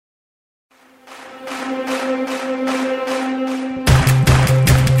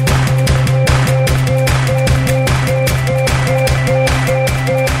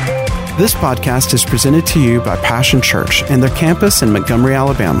This podcast is presented to you by Passion Church and their campus in Montgomery,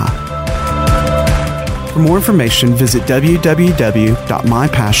 Alabama. For more information, visit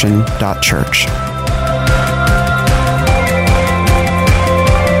www.mypassion.church.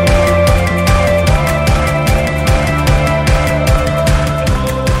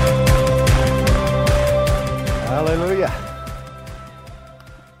 Hallelujah.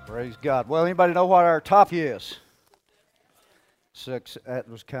 Praise God. Well, anybody know what our topic is? 6. That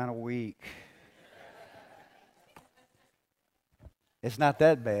was kind of weak. It's not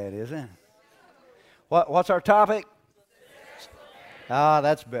that bad, is it? What's our topic?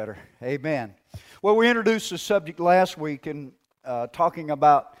 That's better. Amen. Well, we introduced the subject last week in talking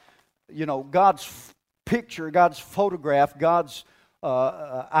about, God's picture, God's photograph, God's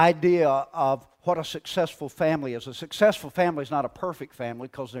idea of what a successful family is. A successful family is not a perfect family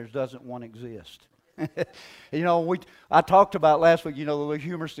because there doesn't one exist. I talked about last week, the little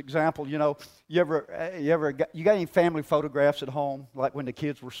humorous example, you got any family photographs at home, like when the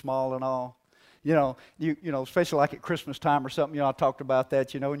kids were small and all? Especially like at Christmas time or something, I talked about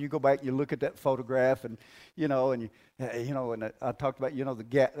that, and you go back and you look at that photograph and I talked about, the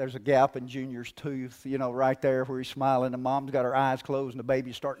gap, there's a gap in Junior's tooth, right there where he's smiling and mom's got her eyes closed and the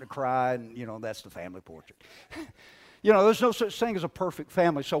baby's starting to cry and, that's the family portrait. There's no such thing as a perfect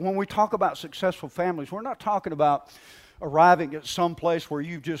family. So when we talk about successful families, we're not talking about arriving at some place where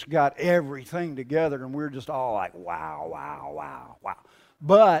you've just got everything together and we're just all like, wow, wow, wow, wow.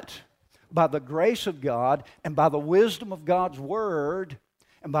 But by the grace of God and by the wisdom of God's Word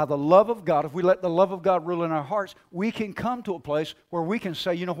and by the love of God, if we let the love of God rule in our hearts, we can come to a place where we can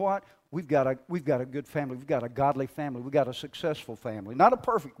say, you know what? We've got a good family. We've got a godly family. We've got a successful family. Not a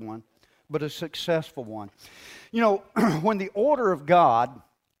perfect one, but a successful one. When the order of God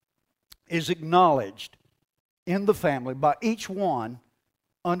is acknowledged in the family by each one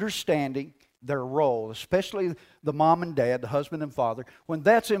understanding their role, especially the mom and dad, the husband and father, when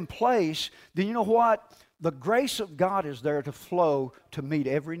that's in place, then you know what? The grace of God is there to flow to meet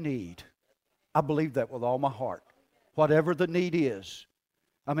every need. I believe that with all my heart. Whatever the need is.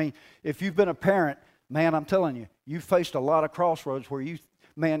 I mean, if you've been a parent, man, I'm telling you, you've faced a lot of crossroads where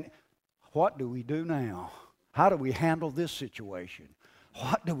what do we do now? How do we handle this situation?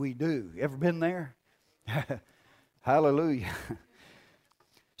 What do we do? Ever been there? Hallelujah.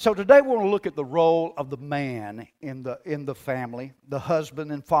 So today we're going to look at the role of the man in the family, the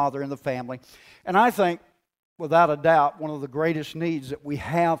husband and father in the family. And I think, without a doubt, one of the greatest needs that we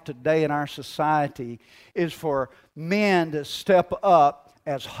have today in our society is for men to step up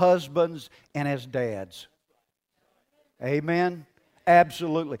as husbands and as dads. Amen?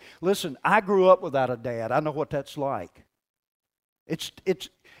 Absolutely. Listen, I grew up without a dad. I know what that's like.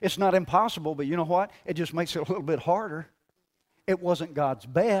 It's not impossible, but you know what? It just makes it a little bit harder. It wasn't God's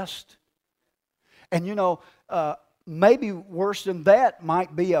best. And maybe worse than that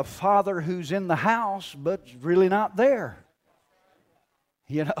might be a father who's in the house but really not there.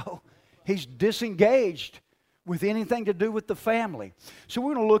 He's disengaged with anything to do with the family. So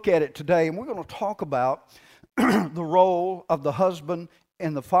we're going to look at it today, and we're going to talk about the role of the husband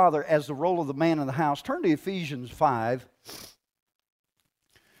and the father as the role of the man in the house. Turn to Ephesians 5.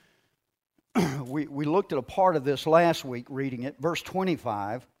 We looked at a part of this last week reading it. Verse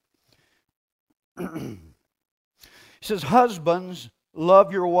 25. It says, husbands,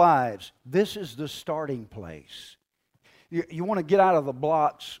 love your wives. This is the starting place. You want to get out of the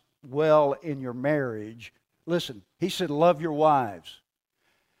blocks well in your marriage. Listen, he said, love your wives.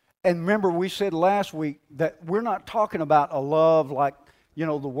 And remember, we said last week that we're not talking about a love like,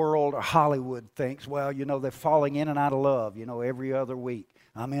 the world or Hollywood thinks. Well, they're falling in and out of love, every other week.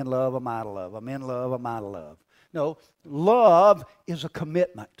 I'm in love, I'm out of love. I'm in love, I'm out of love. No, love is a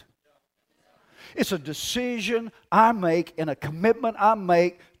commitment. It's a decision I make and a commitment I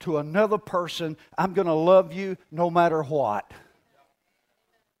make to another person. I'm going to love you no matter what.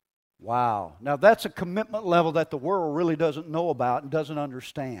 Wow. Now that's a commitment level that the world really doesn't know about and doesn't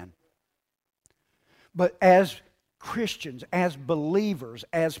understand. But as Christians, as believers,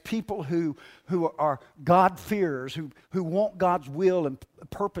 as people who are God-fearers, who want God's will and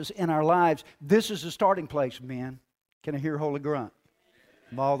purpose in our lives, this is the starting place, men. Can I hear a holy grunt?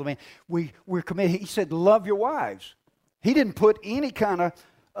 From all the men. We're committed. He said, love your wives. He didn't put any kind of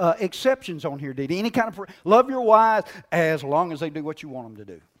exceptions on here, did he? Any kind of love your wives as long as they do what you want them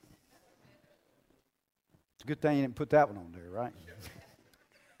to do. It's a good thing you didn't put that one on there, right?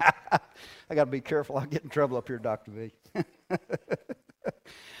 I got to be careful. I'll get in trouble up here, Dr. V.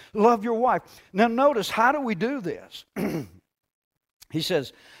 Love your wife. Now notice, how do we do this? He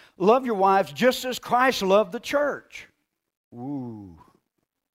says, love your wives just as Christ loved the church. Ooh.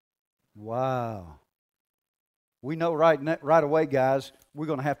 Wow. We know right away, guys, we're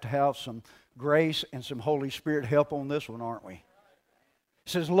going to have some grace and some Holy Spirit help on this one, aren't we? It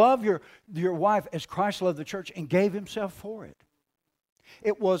says, love your wife as Christ loved the church and gave himself for it.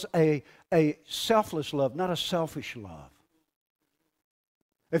 It was a selfless love, not a selfish love.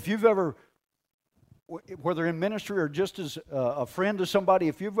 If you've ever, whether in ministry or just as a friend to somebody,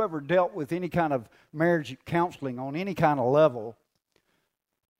 if you've ever dealt with any kind of marriage counseling on any kind of level,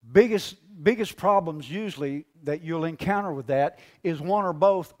 biggest problems usually that you'll encounter with that is one or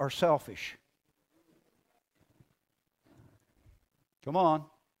both are selfish. Come on.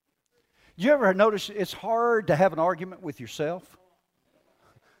 Did you ever notice it's hard to have an argument with yourself?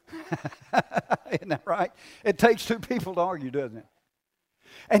 Isn't that right? It takes two people to argue, doesn't it?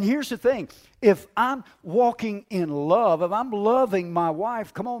 And here's the thing. If I'm walking in love, if I'm loving my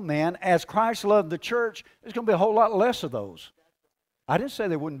wife, come on, man, as Christ loved the church, there's going to be a whole lot less of those. I didn't say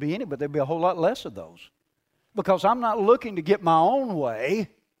there wouldn't be any, but there'd be a whole lot less of those. Because I'm not looking to get my own way.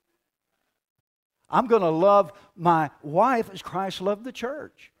 I'm going to love my wife as Christ loved the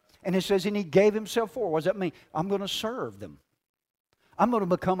church. And it says, and he gave himself for. What does that mean? I'm going to serve them. I'm going to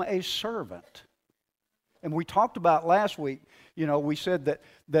become a servant. And we talked about last week, we said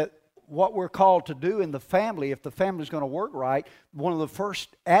that what we're called to do in the family, if the family's going to work right, one of the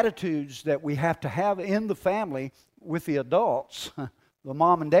first attitudes that we have to have in the family with the adults, the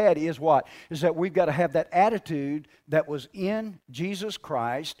mom and dad, is what? Is that we've got to have that attitude that was in Jesus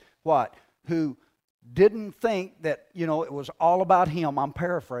Christ, what? Who didn't think that, it was all about him. I'm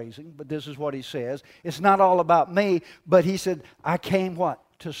paraphrasing, but this is what he says. It's not all about me, but he said, I came what?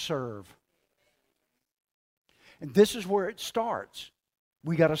 To serve. And this is where it starts.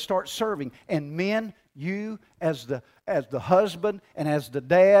 We got to start serving. And men, you as the husband and as the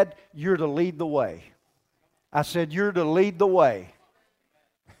dad, you're to lead the way. I said, you're to lead the way.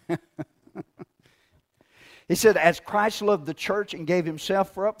 He said, as Christ loved the church and gave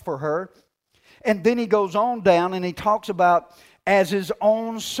himself up for her. And then he goes on down and he talks about as his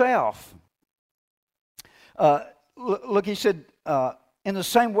own self. Look, he said, in the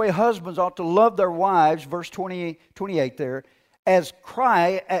same way husbands ought to love their wives, verse 28 there, as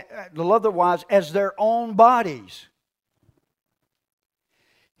Christ, to love their wives as their own bodies.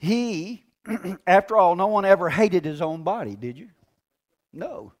 He, after all, no one ever hated his own body, did you?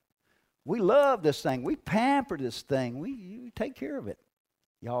 No. We love this thing. We pamper this thing. We take care of it.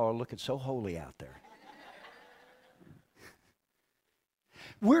 Y'all are looking so holy out there.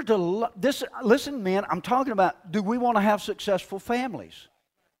 We're to listen, men, I'm talking about, do we want to have successful families?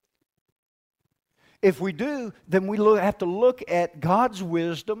 If we do, then we have to look at God's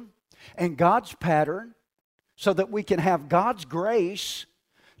wisdom and God's pattern so that we can have God's grace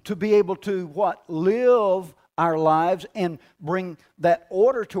to be able to, what? Live our lives and bring that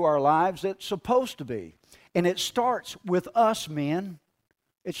order to our lives that's supposed to be. And it starts with us, men.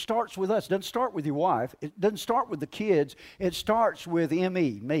 It starts with us. It doesn't start with your wife. It doesn't start with the kids. It starts with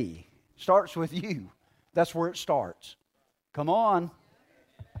me. It starts with you. That's where it starts. Come on.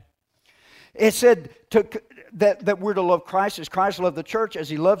 It said that we're to love Christ as Christ loved the church, as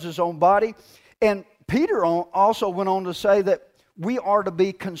he loves his own body. And Peter also went on to say that we are to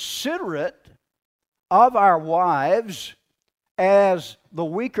be considerate of our wives as the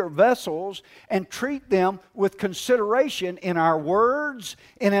weaker vessels and treat them with consideration in our words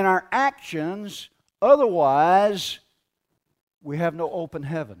and in our actions. Otherwise, we have no open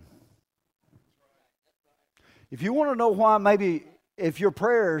heaven. If you want to know why maybe if your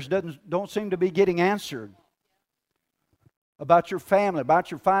prayers don't seem to be getting answered about your family,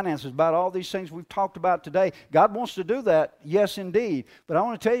 about your finances, about all these things we've talked about today, God wants to do that, yes indeed. But I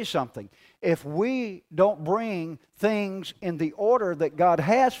want to tell you something. If we don't bring things in the order that God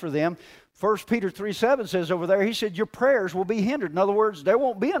has for them, 1 Peter 3:7 says over there, he said, your prayers will be hindered. In other words, there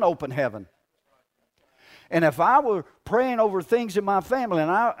won't be an open heaven. And if I were praying over things in my family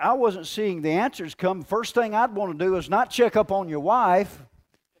and I wasn't seeing the answers come, first thing I'd want to do is not check up on your wife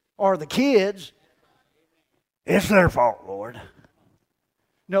or the kids. It's their fault, Lord.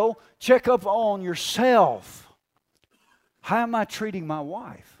 No, check up on yourself. How am I treating my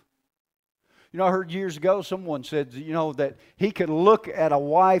wife? I heard years ago someone said, that he could look at a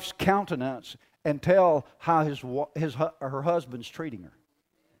wife's countenance and tell how her husband's treating her.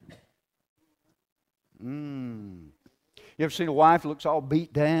 You ever seen a wife that looks all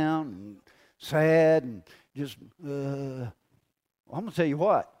beat down and sad and just, I'm going to tell you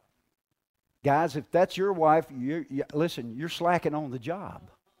what. Guys, if that's your wife, listen, you're slacking on the job.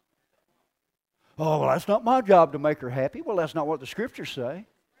 Oh, well, that's not my job to make her happy. Well, that's not what the Scriptures say.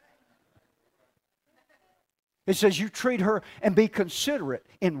 It says you treat her and be considerate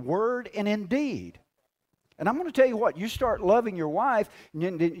in word and in deed. And I'm going to tell you what, you start loving your wife,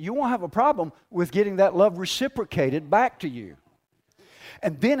 you won't have a problem with getting that love reciprocated back to you.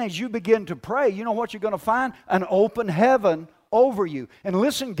 And then as you begin to pray, you know what you're going to find? An open heaven over you. And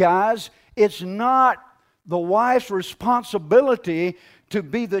listen, guys, it's not the wife's responsibility to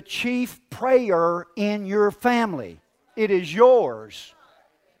be the chief prayer in your family. It is yours.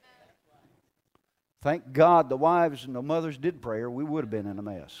 Thank God the wives and the mothers did pray, or we would have been in a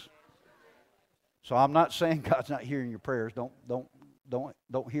mess. So I'm not saying God's not hearing your prayers.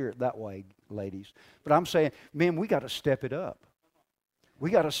 Don't hear it that way, ladies. But I'm saying, men, we got to step it up.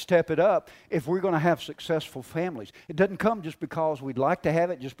 We got to step it up if we're going to have successful families. It doesn't come just because we'd like to have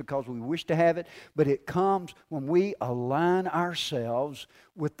it, just because we wish to have it, but it comes when we align ourselves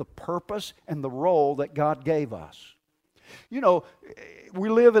with the purpose and the role that God gave us. You know, we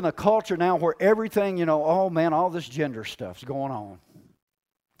live in a culture now where everything, you know, oh man, all this gender stuff's going on.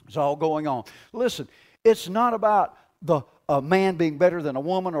 It's all going on. Listen, it's not about a man being better than a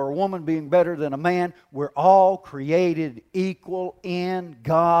woman or a woman being better than a man. We're all created equal in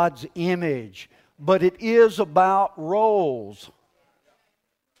God's image. But it is about roles.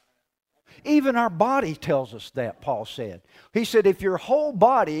 Even our body tells us that, Paul said. He said, if your whole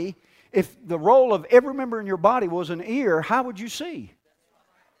body, if the role of every member in your body was an ear, how would you see?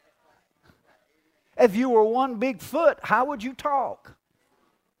 If you were one big foot, how would you talk?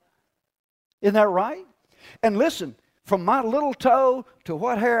 Isn't that right? And listen, from my little toe to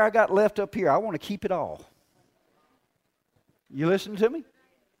what hair I got left up here, I want to keep it all. You listen to me?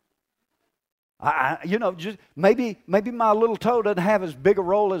 Just maybe my little toe doesn't have as big a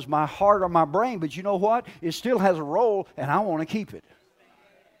role as my heart or my brain, but you know what? It still has a role, and I want to keep it.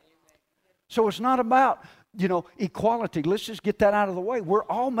 So it's not about, equality. Let's just get that out of the way. We're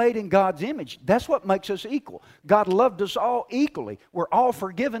all made in God's image. That's what makes us equal. God loved us all equally. We're all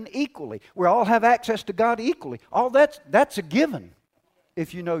forgiven equally. We all have access to God equally. All that's a given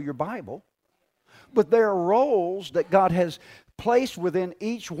if you know your Bible. But there are roles that God has placed within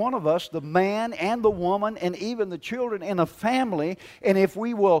each one of us, the man and the woman and even the children in a family. And if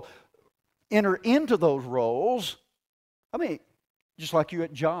we will enter into those roles, just like you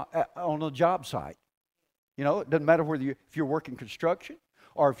on a job site. It doesn't matter if you're working construction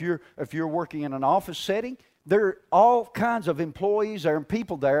or if you're working in an office setting. There are all kinds of employees there and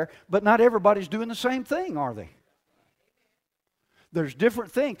people there, but not everybody's doing the same thing, are they? There's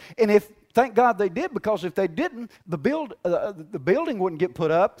different things. And thank God they did, because if they didn't, the building wouldn't get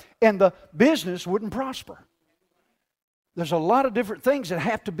put up and the business wouldn't prosper. There's a lot of different things that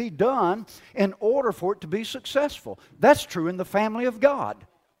have to be done in order for it to be successful. That's true in the family of God.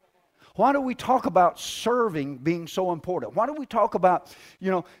 Why do we talk about serving being so important? Why do we talk about,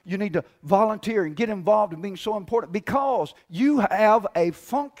 you need to volunteer and get involved in being so important? Because you have a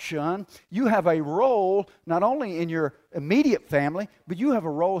function, you have a role, not only in your immediate family, but you have a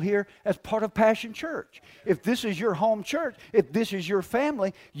role here as part of Passion Church. If this is your home church, if this is your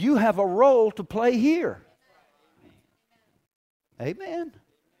family, you have a role to play here. Amen.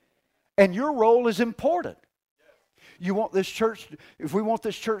 And your role is important. You want this church, if we want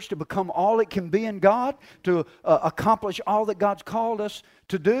this church to become all it can be in God, to accomplish all that God's called us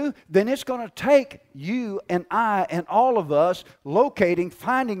to do, then it's going to take you and I and all of us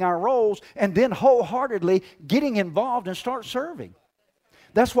finding our roles, and then wholeheartedly getting involved and start serving.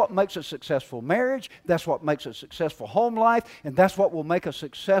 That's what makes a successful marriage. That's what makes a successful home life. And that's what will make a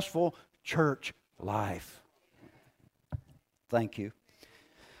successful church life. Thank you.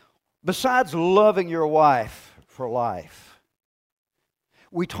 Besides loving your wife for life,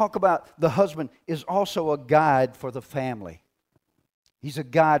 we talk about the husband is also a guide for the family. He's a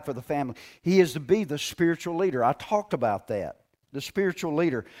guide for the family. He is to be the spiritual leader. I talked about that. The spiritual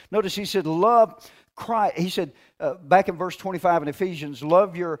leader. Notice he said, love Christ. He said back in verse 25 in Ephesians,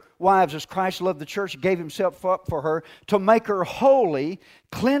 love your wives as Christ loved the church, gave himself up for her to make her holy,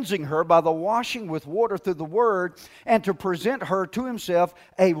 cleansing her by the washing with water through the word, and to present her to himself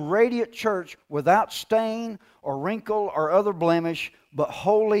a radiant church without stain or wrinkle or other blemish, but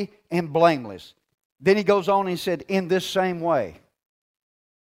holy and blameless. Then he goes on and he said, in this same way.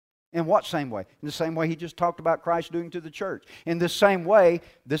 In what same way? In the same way he just talked about Christ doing to the church. In this same way,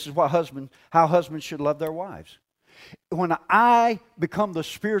 this is how husbands should love their wives. When I become the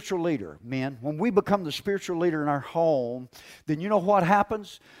spiritual leader, men, when we become the spiritual leader in our home, then you know what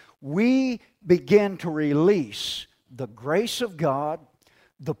happens? We begin to release the grace of God,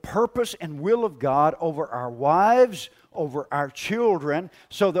 the purpose and will of God over our wives, over our children,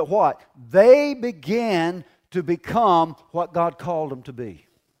 so that what? They begin to become what God called them to be.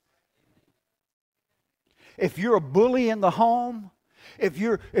 if you're a bully in the home, if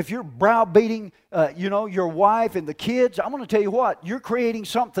you're browbeating, your wife and the kids, I'm going to tell you what, you're creating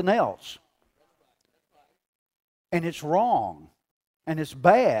something else. And it's wrong. And it's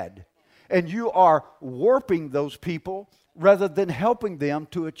bad. And you are warping those people rather than helping them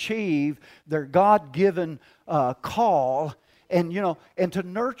to achieve their God-given call and to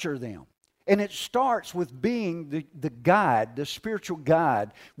nurture them. And it starts with being the guide, the spiritual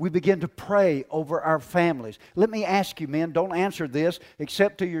guide. We begin to pray over our families. Let me ask you, men, don't answer this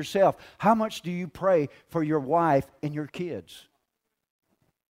except to yourself. How much do you pray for your wife and your kids?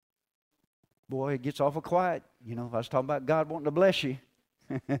 Boy, it gets awful quiet. I was talking about God wanting to bless you.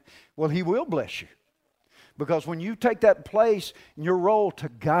 Well, He will bless you. Because when you take that place in your role to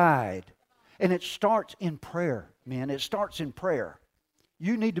guide, and it starts in prayer, men, it starts in prayer.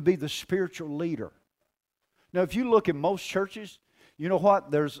 You need to be the spiritual leader. Now, if you look in most churches, you know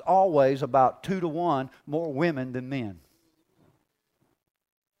what? There's always about 2 to 1 more women than men.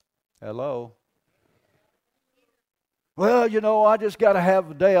 Hello? Well, I just got to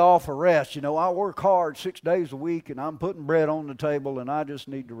have a day off of rest. I work hard 6 days a week and I'm putting bread on the table and I just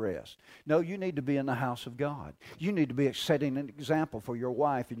need to rest. No, you need to be in the house of God. You need to be setting an example for your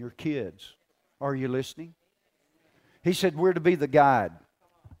wife and your kids. Are you listening? He said we're to be the guide.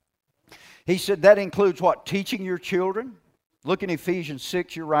 He said that includes what? Teaching your children. Look in Ephesians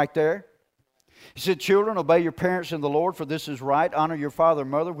 6, you're right there. He said, children, obey your parents in the Lord, for this is right. Honor your father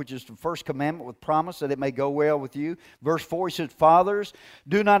and mother, which is the first commandment with promise, that it may go well with you. Verse 4, he said, fathers,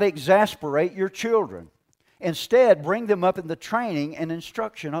 do not exasperate your children. Instead, bring them up in the training and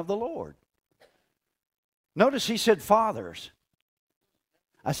instruction of the Lord. Notice he said fathers.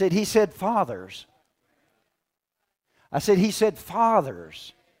 I said he said fathers. I said he said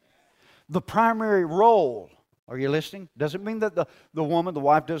fathers. The primary role, are you listening? Doesn't mean that the woman, the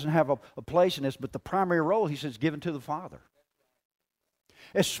wife, doesn't have a place in this, but the primary role, he says, given to the father.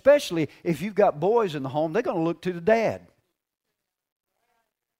 Especially if you've got boys in the home, they're going to look to the dad.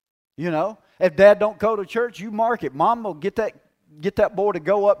 If dad don't go to church, you mark it. Mom will get that boy to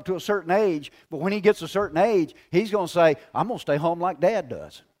go up to a certain age, but when he gets a certain age, he's going to say, I'm going to stay home like dad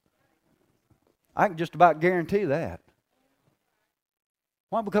does. I can just about guarantee that.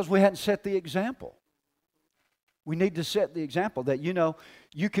 Why? Because we hadn't set the example. We need to set the example that,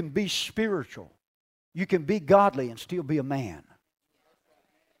 you can be spiritual. You can be godly and still be a man.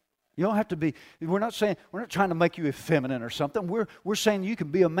 You don't have to be, we're not trying to make you effeminate or something. We're saying you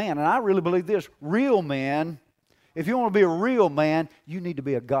can be a man. And I really believe this, real men, if you want to be a real man, you need to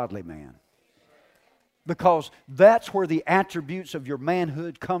be a godly man. Because that's where the attributes of your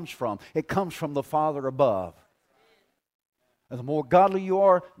manhood comes from. It comes from the Father above. And the more godly you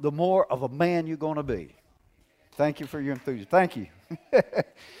are, the more of a man you're going to be. Thank you for your enthusiasm. Thank you.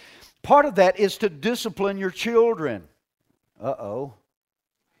 Part of that is to discipline your children.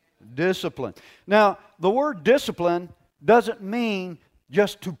 Discipline. Now, the word discipline doesn't mean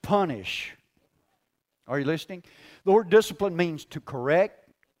just to punish. Are you listening? The word discipline means to correct,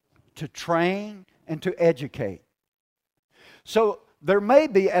 to train, and to educate. So there may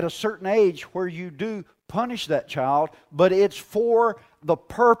be at a certain age where you do punish that child, but it's for the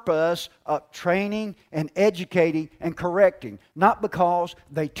purpose of training and educating and correcting, not because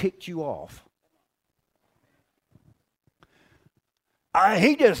they ticked you off.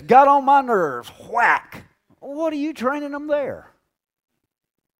 He just got on my nerves. Whack. What are you training them there?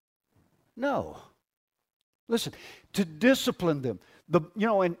 No. Listen, to discipline them.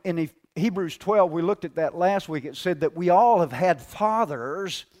 In Hebrews 12, we looked at that last week. It said that we all have had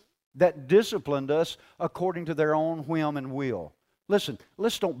fathers that disciplined us according to their own whim and will. Listen,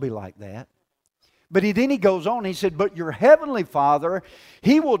 let's don't be like that. But then he goes on, he said, but your heavenly Father,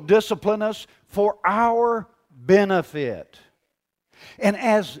 He will discipline us for our benefit. And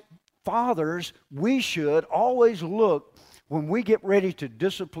as fathers, we should always look, when we get ready to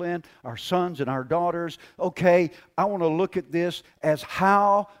discipline our sons and our daughters, okay, I want to look at this as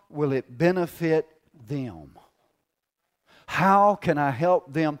how will it benefit them? How can I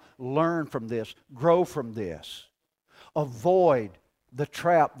help them learn from this, grow from this, avoid the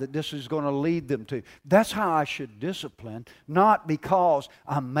trap that this is going to lead them to? That's how I should discipline, not because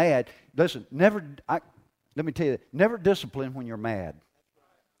I'm mad. Listen, let me tell you, never discipline when you're mad.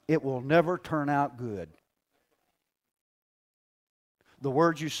 It will never turn out good. The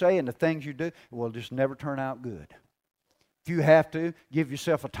words you say and the things you do will just never turn out good. If you have to, give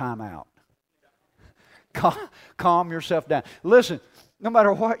yourself a timeout. Calm yourself down. Listen, no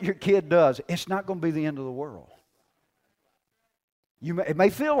matter what your kid does, it's not going to be the end of the world. It may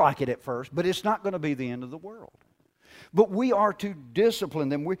feel like it at first, but it's not going to be the end of the world. But we are to discipline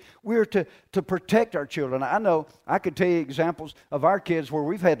them. We are to protect our children. I know I could tell you examples of our kids where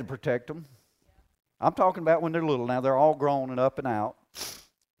we've had to protect them. I'm talking about when they're little. Now they're all grown and up and out.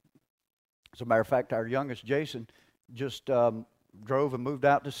 As a matter of fact, our youngest, Jason, just drove and moved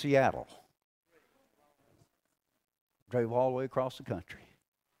out to Seattle. Drove all the way across the country.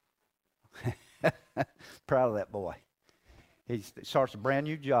 Proud of that boy. He starts a brand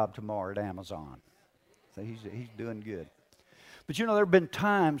new job tomorrow at Amazon. So he's doing good. But there have been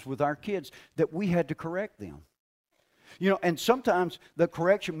times with our kids that we had to correct them. And sometimes the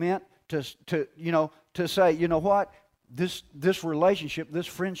correction meant to say, you know what, this relationship, this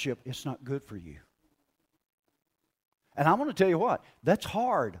friendship, it's not good for you. And I want to tell you what, that's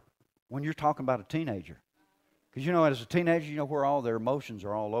hard when you're talking about a teenager. Because as a teenager, where all their emotions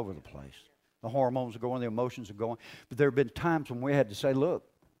are all over the place. The hormones are going, the emotions are going. But there have been times when we had to say, look,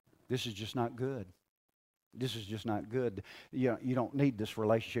 this is just not good. This is just not good. You don't need this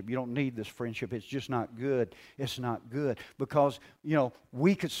relationship. You don't need this friendship. It's just not good. It's not good. Because,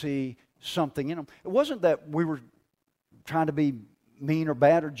 we could see something in them. It wasn't that we were trying to be mean or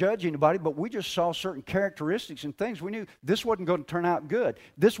bad or judge anybody, but we just saw certain characteristics and things. We knew this wasn't going to turn out good.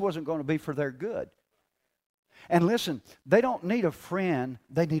 This wasn't going to be for their good. And listen, they don't need a friend.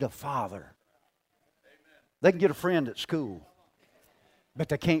 They need a father. They can get a friend at school, but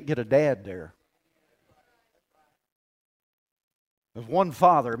they can't get a dad there. There's one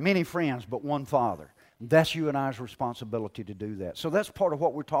father, many friends, but one father. That's you and I's responsibility to do that. So that's part of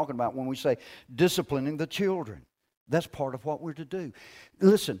what we're talking about when we say disciplining the children. That's part of what we're to do.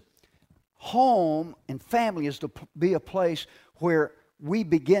 Listen, home and family is to be a place where we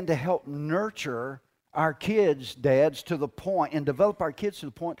begin to help nurture our kids, dads, to the point, and develop our kids to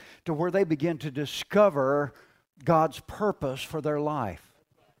the point to where they begin to discover God's purpose for their life.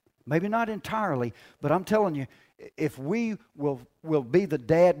 Maybe not entirely, but I'm telling you, if we will be the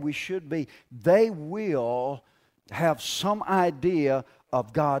dad we should be, they will have some idea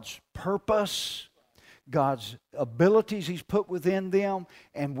of God's purpose, God's abilities He's put within them,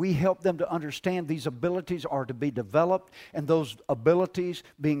 and we help them to understand these abilities are to be developed, and those abilities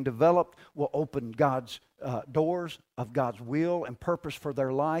being developed will open God's doors of God's will and purpose for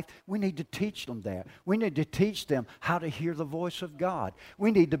their life. We need to teach them that. We need to teach them how to hear the voice of God.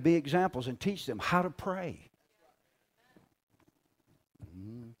 We need to be examples and teach them how to pray.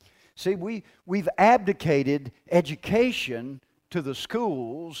 See, we've abdicated education to the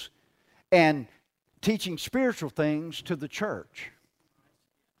schools and teaching spiritual things to the church.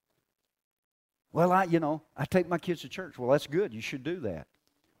 Well, I take my kids to church. Well, that's good. You should do that.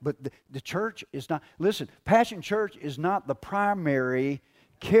 But the church is not, listen, Passion Church is not the primary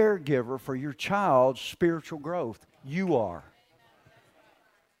caregiver for your child's spiritual growth. You are.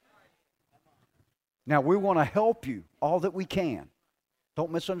 Now, we want to help you all that we can.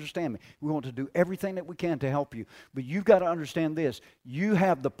 Don't misunderstand me. We want to do everything that we can to help you. But you've got to understand this. You've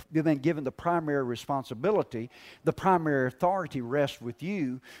been given the primary responsibility. The primary authority rests with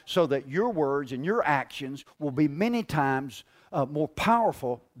you so that your words and your actions will be many times more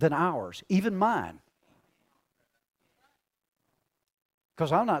powerful than ours, even mine.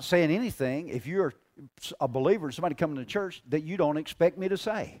 Because I'm not saying anything, if you're a believer, somebody coming to church, that you don't expect me to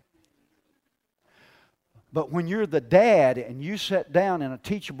say. But when you're the dad and you sit down in a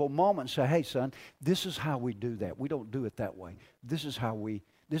teachable moment and say, hey, son, this is how we do that. We don't do it that way. This is how we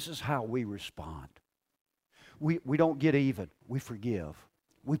respond. We don't get even. We forgive.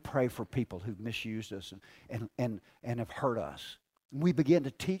 We pray for people who've misused us and have hurt us. We begin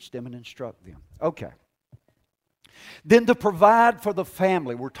to teach them and instruct them. Okay. Then to provide for the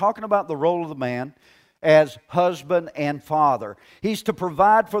family. We're talking about the role of the man as husband and father. He's to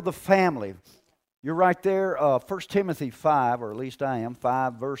provide for the family. You're right there, 1 Timothy 5, or at least I am,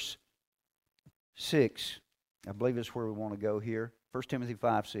 5 verse 6. I believe that's where we want to go here. 1 Timothy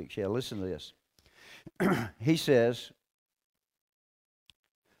 5, 6. Yeah, listen to this. He says,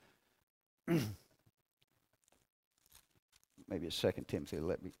 maybe it's 2 Timothy.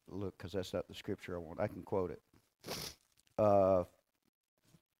 Let me look, because that's not the scripture I want. I can quote it.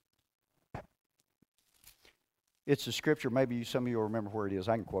 It's a scripture. Maybe some of you will remember where it is.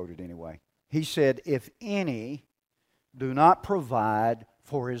 I can quote it anyway. He said, if any do not provide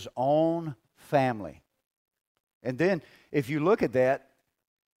for his own family. And then if you look at that,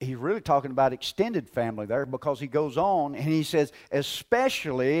 he's really talking about extended family there, because he goes on and he says,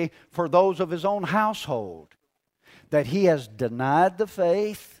 especially for those of his own household, that he has denied the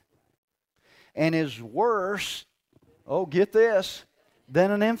faith and is worse, oh, get this,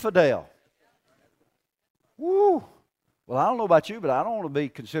 than an infidel. Woo! Well, I don't know about you, but I don't want to be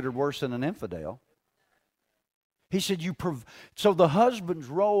considered worse than an infidel. He said, so the husband's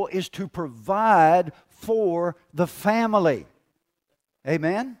role is to provide for the family.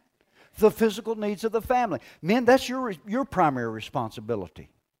 Amen? The physical needs of the family. Men, that's your primary responsibility.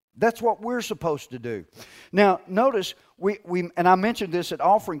 That's what we're supposed to do. Now, notice, and I mentioned this at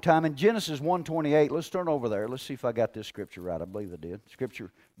offering time in Genesis 1:28. Let's turn over there. Let's see if I got this scripture right. I believe I did.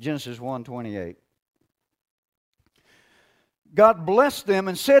 Scripture, Genesis 1:28. God blessed them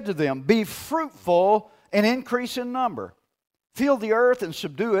and said to them, be fruitful and increase in number. Fill the earth and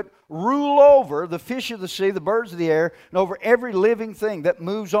subdue it. Rule over the fish of the sea, the birds of the air, and over every living thing that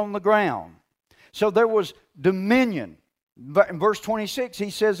moves on the ground. So there was dominion. In verse 26, he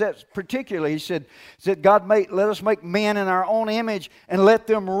says that particularly. He said God let us make man in our own image and let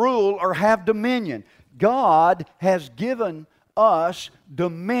them rule or have dominion. God has given us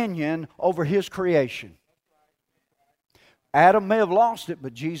dominion over His creation. Adam may have lost it,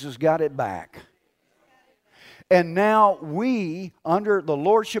 but Jesus got it back. And now we, under the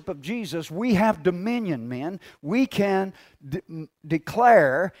lordship of Jesus, we have dominion, men. We can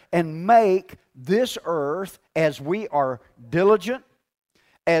declare and make this earth, as we are diligent,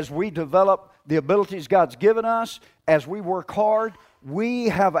 as we develop the abilities God's given us, as we work hard, we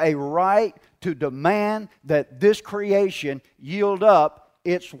have a right to demand that this creation yield up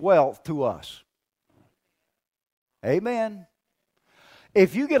its wealth to us. Amen.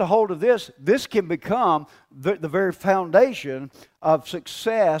 If you get a hold of this, this can become the very foundation of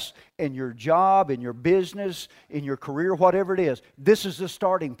success in your job, in your business, in your career, whatever it is. This is the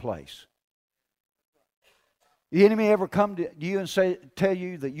starting place. The enemy ever come to you and tell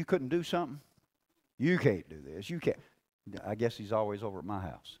you that you couldn't do something? You can't do this. You can't. I guess he's always over at my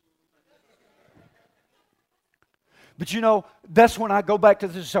house. But you know, that's when I go back to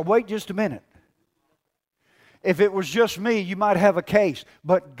this and say, wait just a minute. If it was just me, you might have a case.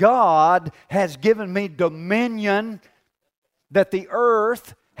 But God has given me dominion that the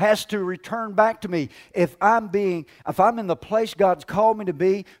earth has to return back to me. If I'm in the place God's called me to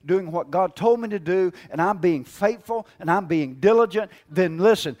be, doing what God told me to do, and I'm being faithful and I'm being diligent, then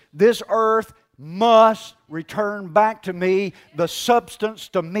listen, this earth must return back to me the substance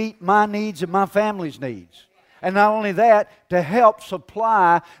to meet my needs and my family's needs. And not only that, to help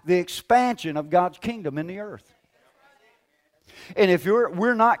supply the expansion of God's kingdom in the earth. And if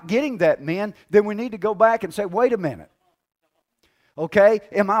we're not getting that, men, then we need to go back and say, wait a minute. Okay,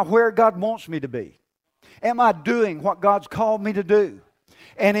 am I where God wants me to be? Am I doing what God's called me to do?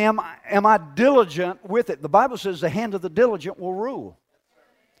 And am I diligent with it? The Bible says the hand of the diligent will rule.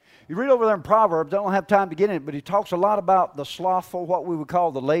 You read over there in Proverbs, I don't have time to get in it, but he talks a lot about the slothful, what we would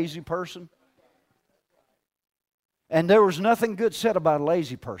call the lazy person. And there was nothing good said about a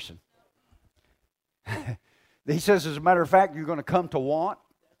lazy person. He says, as a matter of fact, you're going to come to want.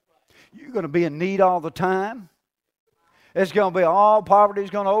 You're going to be in need all the time. It's going to be all poverty is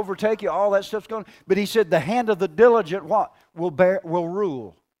going to overtake you. All that stuff's going to. But he said, the hand of the diligent what will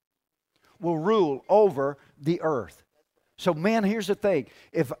rule over the earth. So, men, here's the thing: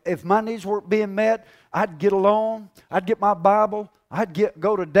 if my needs weren't being met, I'd get alone. I'd get my Bible.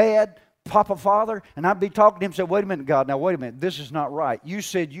 Go to Dad, Papa, Father, and I'd be talking to him. And say, wait a minute, God. Now, wait a minute. This is not right. You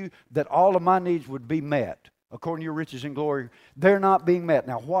said that all of my needs would be met according to your riches and glory. They're not being met.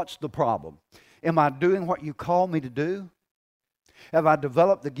 Now, what's the problem? Am I doing what you call me to do? Have I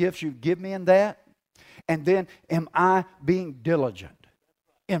developed the gifts you give me in that? And then, am I being diligent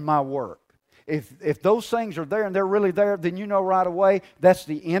in my work? If those things are there and they're really there, then you know right away that's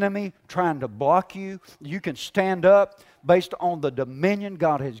the enemy trying to block you. You can stand up based on the dominion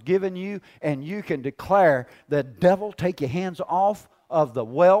God has given you, and you can declare, the devil, take your hands off of the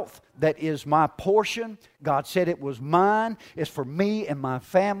wealth that is my portion. God said it was mine. It's for me and my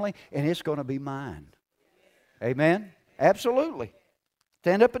family, and it's going to be mine. Amen? Absolutely.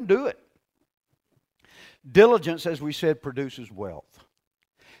 Stand up and do it. Diligence, as we said, produces wealth.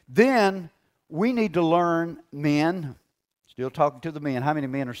 Then we need to learn, men, still talking to the men. How many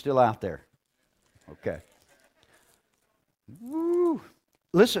men are still out there? Okay. Woo.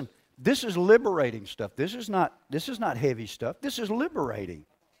 Listen, this is liberating stuff. This is not heavy stuff. This is liberating.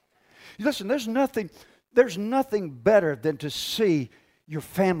 Listen, there's nothing better than to see your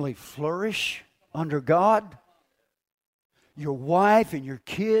family flourish under God. Your wife and your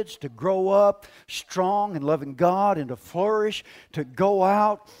kids to grow up strong and loving God, and to flourish, to go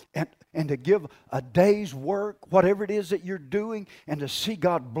out and to give a day's work, whatever it is that you're doing, and to see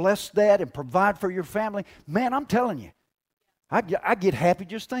God bless that and provide for your family. Man, I'm telling you, I get happy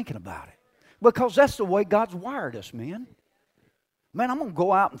just thinking about it. Because that's the way God's wired us, man. Man, I'm going to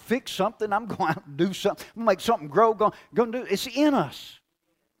go out and fix something. I'm going out and do something. I'm going to make something grow. It's in us.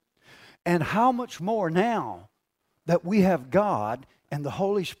 And how much more now that we have God and the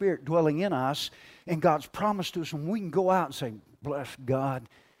Holy Spirit dwelling in us, and God's promised to us, and we can go out and say, bless God,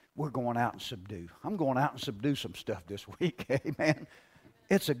 we're going out and subdue. I'm going out and subdue some stuff this week. Amen.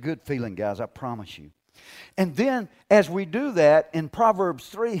 It's a good feeling, guys, I promise you. And then as we do that, in Proverbs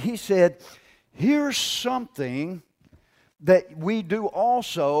 3, he said, here's something that we do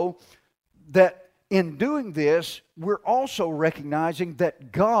also, that in doing this, we're also recognizing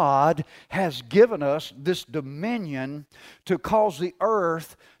that God has given us this dominion to cause the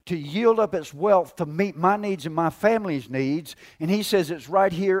earth to yield up its wealth to meet my needs and my family's needs. And he says it's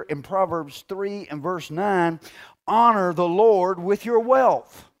right here in Proverbs 3 and verse 9, honor the Lord with your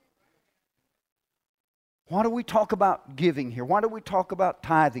wealth. Why do we talk about giving here? Why do we talk about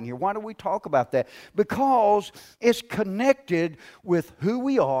tithing here? Why do we talk about that? Because it's connected with who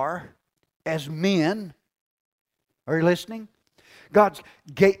we are as men. Are you listening? God's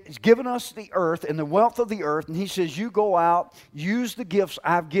given us the earth and the wealth of the earth, and He says, you go out, use the gifts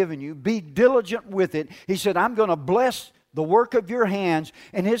I've given you, be diligent with it. He said, I'm going to bless the work of your hands,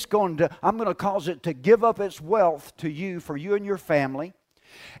 and I'm going to cause it to give up its wealth to you, for you and your family.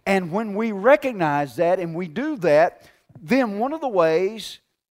 And when we recognize that and we do that, then one of the ways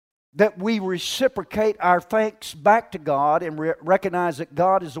that we reciprocate our thanks back to God and recognize that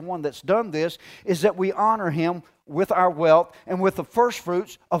God is the one that's done this is that we honor Him with our wealth and with the first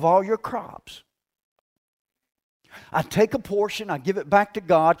fruits of all your crops. I take a portion, I give it back to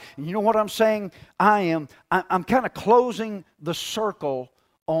God, and you know what I'm saying? I'm kind of closing the circle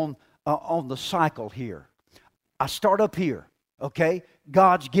on the cycle here. I start up here, okay?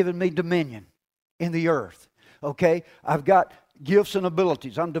 God's given me dominion in the earth, okay? I've got gifts and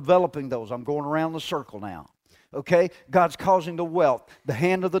abilities. I'm developing those. I'm going around the circle now, okay? God's causing the wealth, the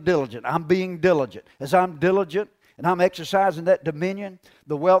hand of the diligent. I'm being diligent. As I'm diligent and I'm exercising that dominion,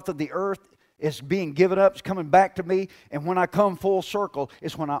 the wealth of the earth is being given up, it's coming back to me, and when I come full circle,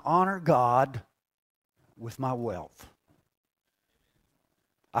 it's when I honor God with my wealth.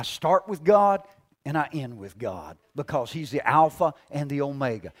 I start with God and I end with God because He's the Alpha and the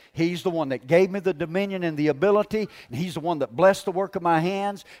Omega. He's the one that gave me the dominion and the ability, and He's the one that blessed the work of my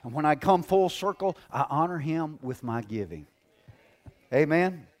hands, and when I come full circle, I honor Him with my giving.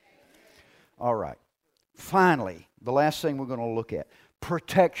 Amen? All right. Finally, the last thing we're going to look at,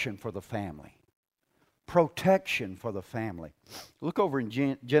 protection for the family. Protection for the family. Look over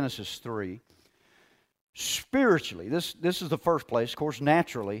in Genesis 3. Spiritually, this is the first place. Of course,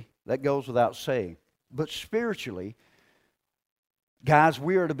 naturally, that goes without saying. But spiritually, guys,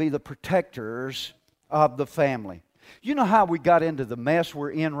 we are to be the protectors of the family. You know how we got into the mess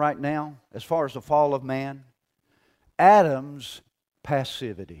we're in right now as far as the fall of man? Adam's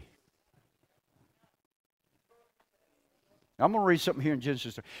passivity. I'm going to read something here in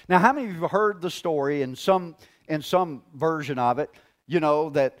Genesis 3. Now, how many of you have heard the story in some version of it, you know,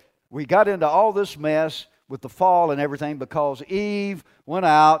 that we got into all this mess with the fall and everything because Eve went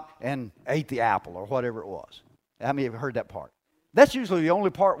out and ate the apple or whatever it was? How many of you have heard that part? That's usually the only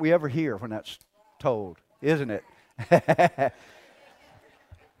part we ever hear when that's told, isn't it?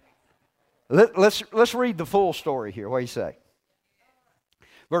 Let's read the full story here. What do you say?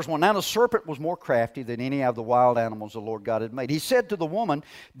 Verse 1, now the serpent was more crafty than any of the wild animals the Lord God had made. He said to the woman,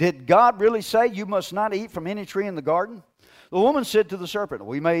 did God really say you must not eat from any tree in the garden? The woman said to the serpent,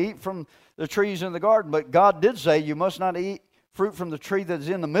 we may eat from the trees in the garden, but God did say you must not eat fruit from the tree that is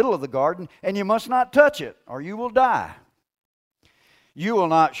in the middle of the garden, and you must not touch it, or you will die. You will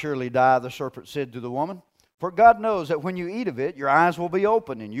not surely die, the serpent said to the woman, for God knows that when you eat of it, your eyes will be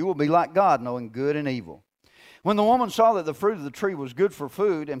opened, and you will be like God, knowing good and evil. When the woman saw that the fruit of the tree was good for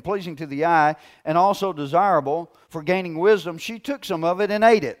food and pleasing to the eye and also desirable for gaining wisdom, she took some of it and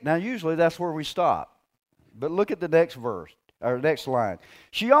ate it. Now, usually that's where we stop. But look at the next verse, or next line.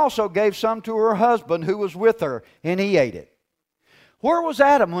 She also gave some to her husband who was with her, and he ate it. Where was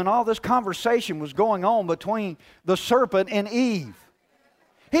Adam when all this conversation was going on between the serpent and Eve?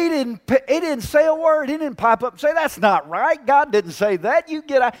 He didn't say a word. He didn't pipe up and say, that's not right. God didn't say that. You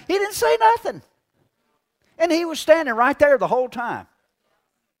get out. He didn't say nothing. And he was standing right there the whole time.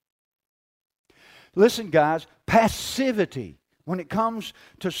 Listen, guys, passivity when it comes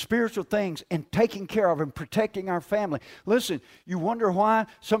to spiritual things and taking care of and protecting our family. Listen, you wonder why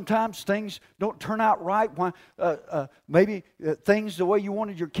sometimes things don't turn out right, why maybe things the way you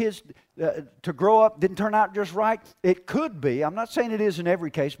wanted your kids to grow up didn't turn out just right. It could be, I'm not saying it is in every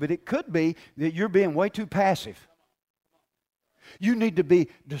case, but it could be that you're being way too passive. You need to be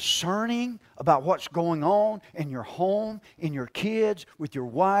discerning about what's going on in your home, in your kids, with your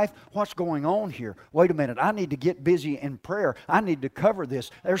wife. What's going on here? Wait a minute, I need to get busy in prayer. I need to cover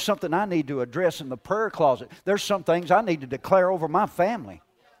this. There's something I need to address in the prayer closet. There's some things I need to declare over my family.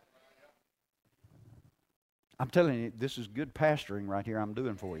 I'm telling you, this is good pastoring right here I'm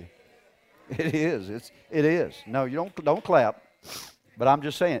doing for you. It is. It is. No, you don't clap. But I'm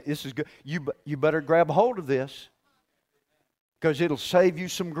just saying, this is good. You better grab a hold of this, because it'll save you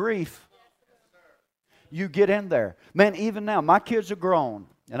some grief. You get in there. Man, even now, my kids are grown.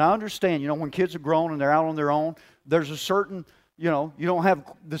 And I understand, when kids are grown and they're out on their own, there's a certain, you don't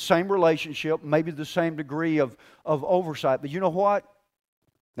have the same relationship, maybe the same degree of oversight. But you know what?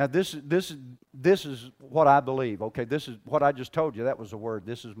 Now, this is what I believe. Okay, this is what I just told you. That was a word.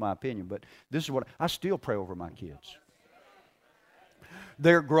 This is my opinion. But this is what I still pray over my kids.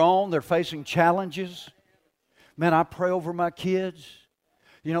 They're grown. They're facing challenges. Man, I pray over my kids.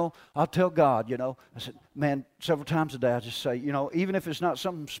 I'll tell God, I said, man, several times a day I just say, even if it's not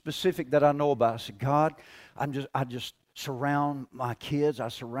something specific that I know about, I said, God, I just surround my kids. I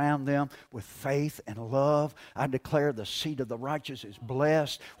surround them with faith and love. I declare the seed of the righteous is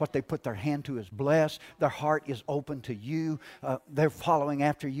blessed. What they put their hand to is blessed. Their heart is open to you. They're following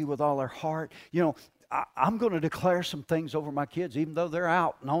after you with all their heart. I'm going to declare some things over my kids, even though they're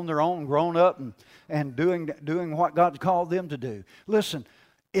out and on their own, grown up and doing what God's called them to do. Listen,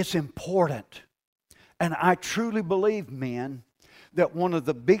 it's important. And I truly believe, men, that one of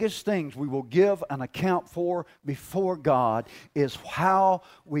the biggest things we will give an account for before God is how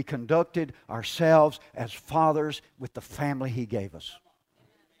we conducted ourselves as fathers with the family He gave us.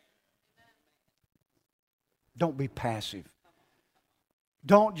 Don't be passive.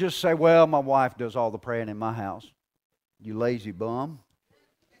 Don't just say, well, my wife does all the praying in my house. You lazy bum.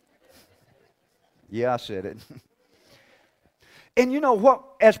 Yeah, I said it. And you know what?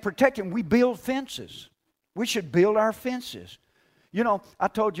 As protecting, we build fences. We should build our fences. I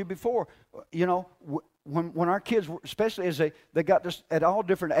told you before, when our kids, especially as they got this at all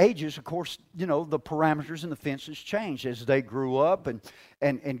different ages, of course, the parameters and the fences changed as they grew up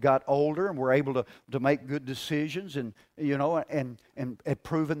and got older and were able to make good decisions and had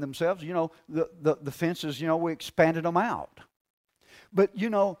proven themselves. The fences, we expanded them out. But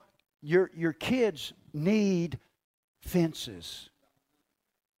your kids need fences.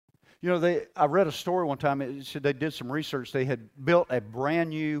 I read a story one time. It said they did some research. They had built a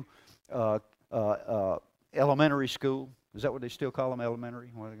brand new elementary school. Is that what they still call them,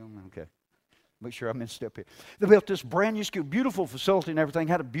 elementary? Okay. Make sure I'm in step here. They built this brand new school, beautiful facility and everything.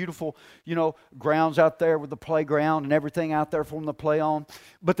 Had a beautiful, grounds out there with the playground and everything out there for them to play on.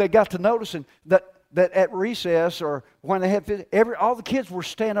 But they got to noticing that at recess or when they had all the kids were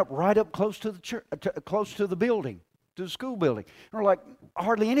staying up right up close to the church, close to the building. To the school building. And like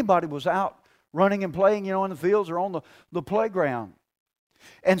hardly anybody was out running and playing, in the fields or on the playground.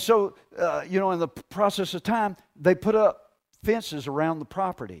 And so, in the process of time, they put up fences around the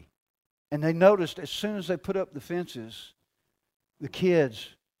property. And they noticed as soon as they put up the fences, the kids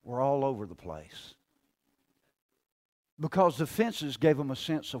were all over the place. Because the fences gave them a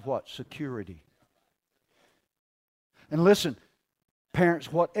sense of what? Security. And listen,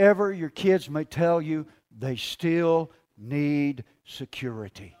 parents, whatever your kids may tell you, they still need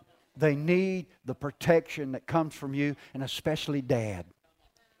security. They need the protection that comes from you, and especially Dad.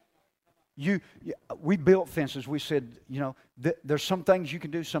 We built fences. We said, there's some things you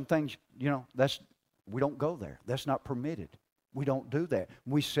can do, some things, we don't go there. That's not permitted. We don't do that.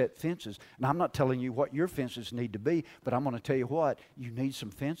 We set fences. Now, I'm not telling you what your fences need to be, but I'm going to tell you what, you need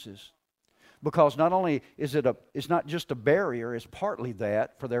some fences. Because not only is it's not just a barrier, it's partly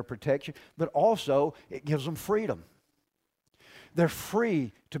that for their protection, but also it gives them freedom. They're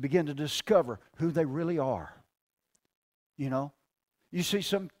free to begin to discover who they really are. You see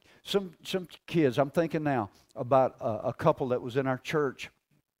some kids, I'm thinking now about a couple that was in our church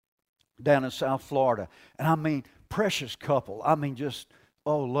down in South Florida. And I mean, precious couple. I mean, just,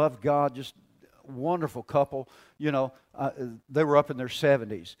 loved God, just wonderful couple. They were up in their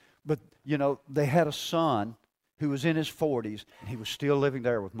 70s. But, they had a son who was in his 40s, and he was still living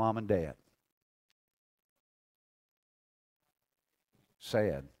there with mom and dad.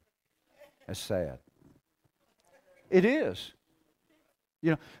 Sad. That's sad. It is.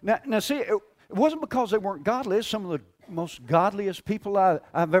 Now see, it wasn't because they weren't godly. It's some of the most godliest people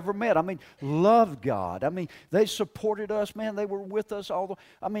I've ever met. I mean, loved God. I mean, they supported us, man. They were with us all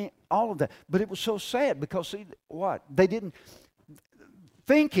of that. But it was so sad because, see, what? They didn't,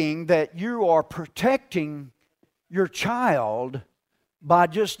 thinking that you are protecting your child by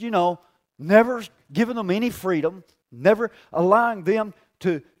just, never giving them any freedom, Never allowing them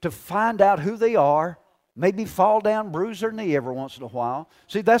to find out who they are, maybe fall down, bruise their knee every once in a while.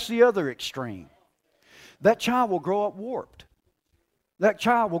 See, that's the other extreme. That child will grow up warped. That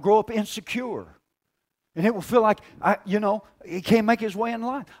child will grow up insecure. And it will feel like, he can't make his way in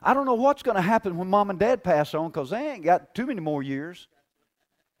life. I don't know what's going to happen when mom and dad pass on because they ain't got too many more years.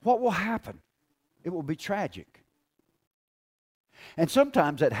 What will happen? It will be tragic. And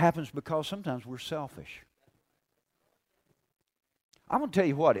sometimes that happens because sometimes we're selfish. I'm going to tell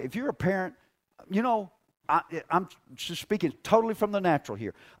you what, if you're a parent, I'm just speaking totally from the natural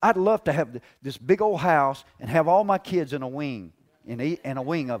here. I'd love to have this big old house and have all my kids in a wing, in a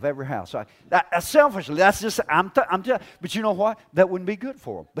wing of every house. Selfishly, that's just, but you know what? That wouldn't be good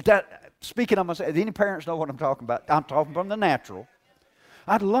for them. But speaking of myself, any parents know what I'm talking about? I'm talking from the natural.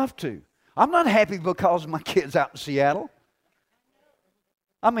 I'd love to. I'm not happy because my kid's out in Seattle.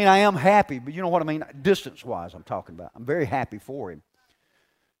 I mean, I am happy, but you know what I mean? Distance-wise, I'm talking about. I'm very happy for him.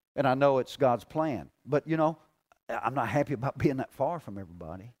 And I know it's God's plan. But, I'm not happy about being that far from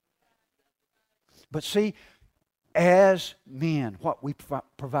everybody. But see, as men, we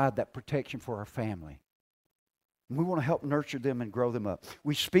provide that protection for our family. And we want to help nurture them and grow them up.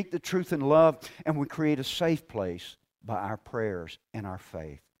 We speak the truth in love, and we create a safe place by our prayers and our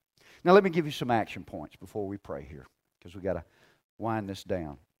faith. Now, let me give you some action points before we pray here, because we've got to wind this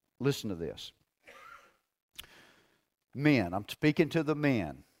down. Listen to this. Men, I'm speaking to the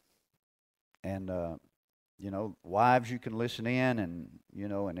men. And, wives, you can listen in and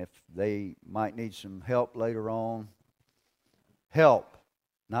if they might need some help later on, help,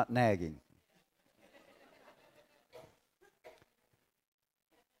 not nagging.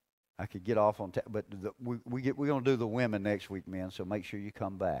 I could get off on, but we're going to do the women next week, men, so make sure you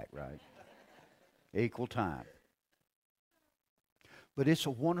come back, right? Equal time. But it's a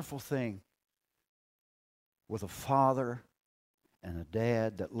wonderful thing with a father and a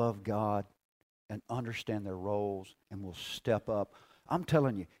dad that love God and understand their roles and will step up. I'm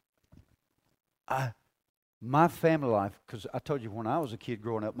telling you, my family life, because I told you when I was a kid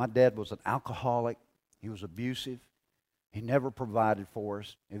growing up, my dad was an alcoholic. He was abusive. He never provided for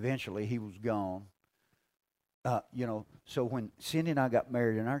us. Eventually, he was gone. So when Cindy and I got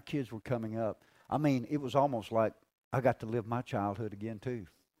married and our kids were coming up, I mean, it was almost like I got to live my childhood again too.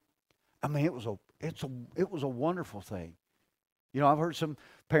 I mean, it was a wonderful thing. I've heard some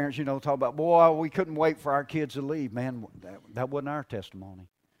parents, talk about, boy, we couldn't wait for our kids to leave. Man, that wasn't our testimony.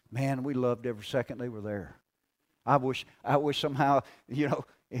 Man, we loved every second they were there. I wish somehow,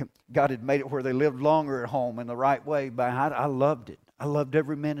 God had made it where they lived longer at home in the right way. But I loved it. I loved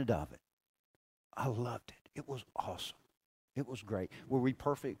every minute of it. I loved it. It was awesome. It was great. Were we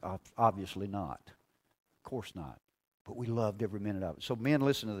perfect? Obviously not. Of course not. But we loved every minute of it. So men,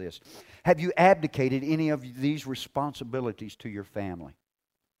 listen to this. Have you abdicated any of these responsibilities to your family?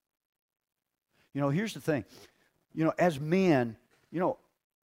 Here's the thing. As men,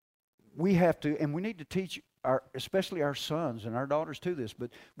 we have to, and we need to teach especially our sons and our daughters to this,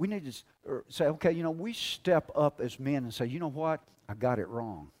 but we need to say, okay, we step up as men and say, you know what? I got it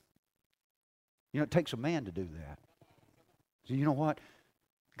wrong. It takes a man to do that. So you know what?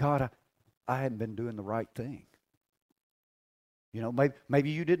 God, I hadn't been doing the right thing. Maybe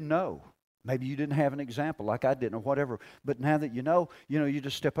you didn't know. Maybe you didn't have an example like I didn't or whatever. But now that you know, you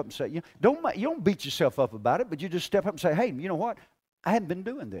just step up and say, you don't beat yourself up about it, but you just step up and say, hey, you know what? I hadn't been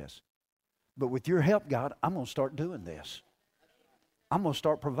doing this. But with your help, God, I'm going to start doing this. I'm going to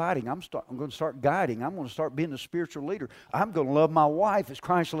start providing. I'm going to start guiding. I'm going to start being a spiritual leader. I'm going to love my wife as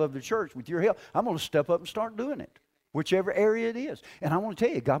Christ loved the church. With your help, I'm going to step up and start doing it, whichever area it is. And I want to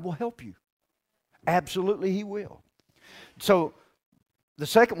tell you, God will help you. Absolutely, He will. So the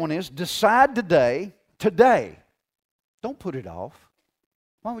second one is decide today. Don't put it off.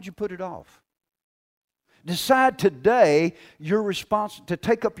 Why would you put it off? Decide today to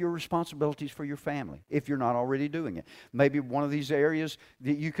take up your responsibilities for your family if you're not already doing it. Maybe one of these areas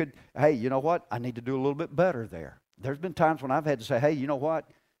that you could, hey, you know what? I need to do a little bit better there. There's been times when I've had to say, hey, you know what?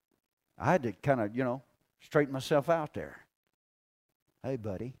 I had to kind of, straighten myself out there. Hey,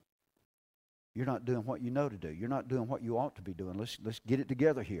 buddy, you're not doing what you know to do. You're not doing what you ought to be doing. Let's get it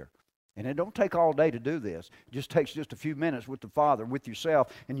together here. And it don't take all day to do this. It just takes just a few minutes with the Father, with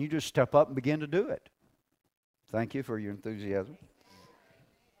yourself, and you just step up and begin to do it. Thank you for your enthusiasm.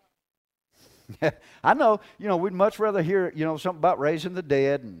 I know, we'd much rather hear, something about raising the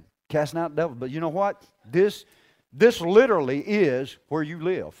dead and casting out devils. But you know what? This literally is where you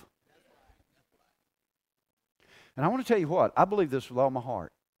live. And I want to tell you what. I believe this with all my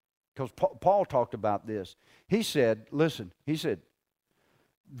heart. Because Paul talked about this. He said,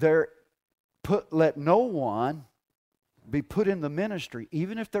 let no one be put in the ministry,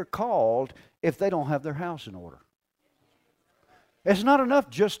 even if they're called, if they don't have their house in order. It's not enough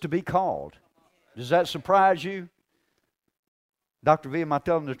just to be called. Does that surprise you? Dr. V, am I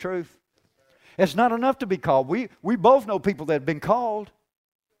telling the truth? It's not enough to be called. We both know people that have been called,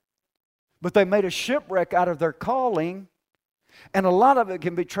 but they made a shipwreck out of their calling, and a lot of it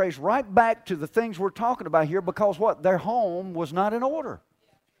can be traced right back to the things we're talking about here because what? Their home was not in order.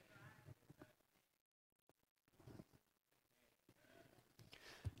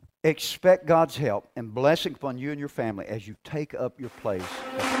 Expect God's help and blessing upon you and your family as you take up your place.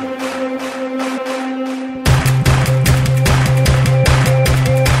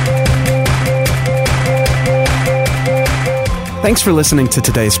 Thanks for listening to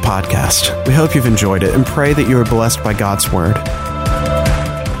today's podcast. We hope you've enjoyed it and pray that you are blessed by God's Word.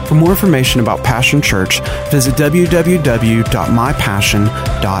 For more information about Passion Church, visit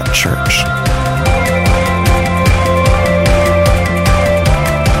www.mypassion.church.